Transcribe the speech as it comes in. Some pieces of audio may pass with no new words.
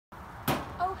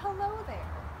Hello there.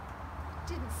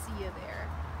 Didn't see you there.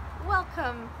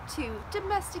 Welcome to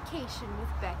Domestication with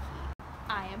Becky.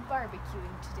 I am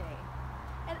barbecuing today,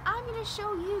 and I'm going to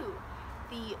show you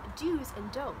the do's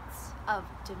and don'ts of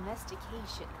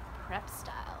domestication prep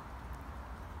style.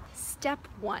 Step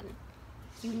 1.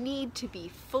 You need to be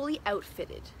fully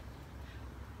outfitted.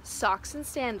 Socks and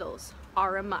sandals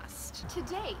are a must.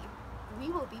 Today, we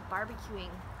will be barbecuing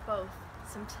both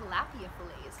some tilapia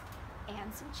fillets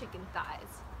and some chicken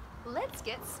thighs. Let's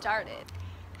get started.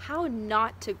 How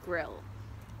not to grill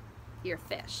your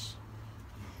fish.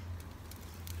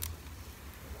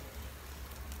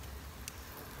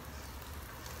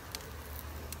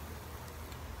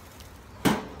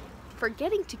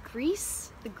 Forgetting to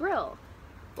grease the grill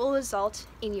will result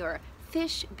in your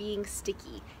fish being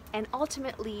sticky, and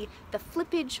ultimately the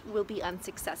flippage will be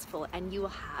unsuccessful and you will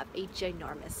have a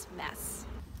ginormous mess.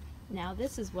 Now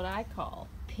this is what I call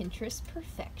Pinterest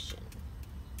perfection.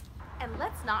 And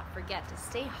let's not forget to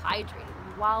stay hydrated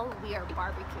while we are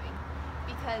barbecuing,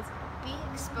 because being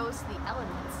exposed to the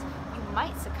elements, you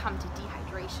might succumb to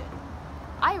dehydration.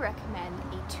 I recommend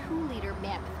a 2-liter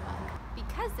mammoth mug.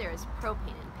 Because there is propane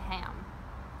in Pam,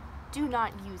 do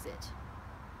not use it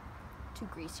to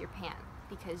grease your pan,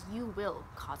 because you will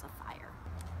cause a fire.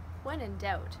 When in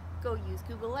doubt, go use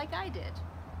Google like I did.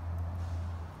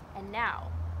 And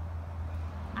now,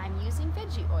 I'm using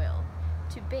veggie oil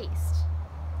to baste.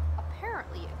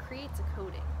 Apparently, it creates a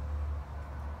coating.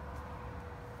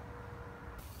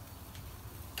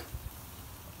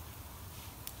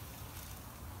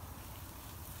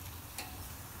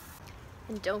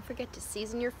 And don't forget to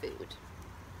season your food.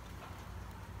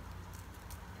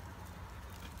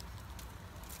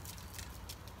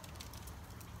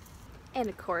 And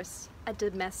of course, a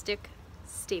domestic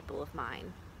staple of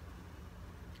mine,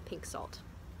 pink salt.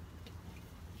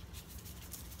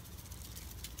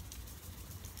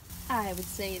 I would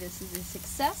say this is a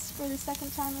success for the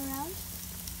second time around.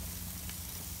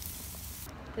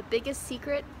 The biggest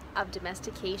secret of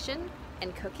domestication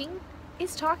and cooking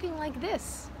is talking like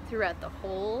this throughout the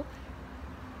whole.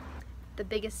 The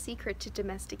biggest secret to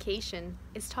domestication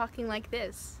is talking like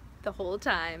this the whole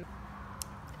time.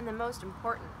 And the most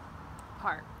important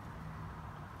part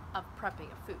of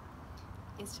prepping a food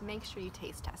is to make sure you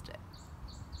taste test it.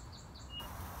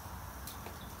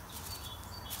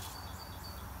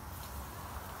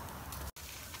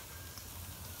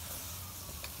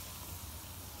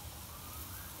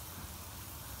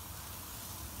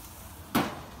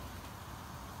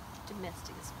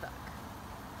 Domestic as fuck.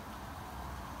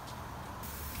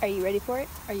 Are you ready for it?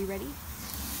 Are you ready?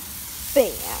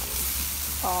 Bam!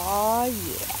 Aw, yeah.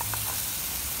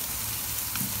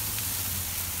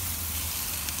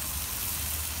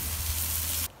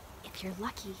 If you're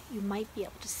lucky, you might be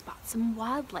able to spot some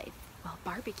wildlife while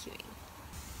barbecuing.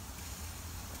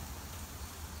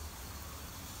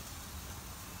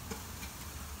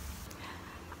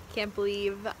 Can't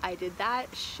believe I did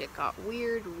that. Shit got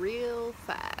weird real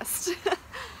fast.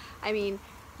 I mean,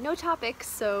 no topics,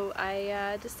 so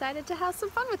I decided to have some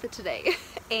fun with it today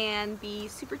and be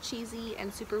super cheesy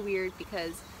and super weird,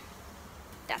 because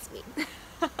that's me.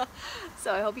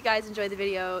 So I hope you guys enjoyed the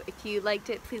video. If you liked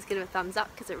it, please give it a thumbs up,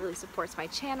 because it really supports my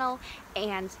channel,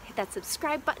 and hit that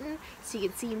subscribe button so you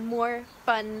can see more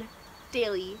fun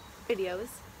daily videos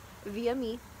via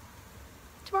me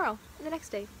tomorrow and the next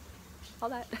day. All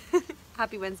that.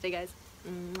 Happy Wednesday, guys.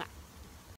 Mwah.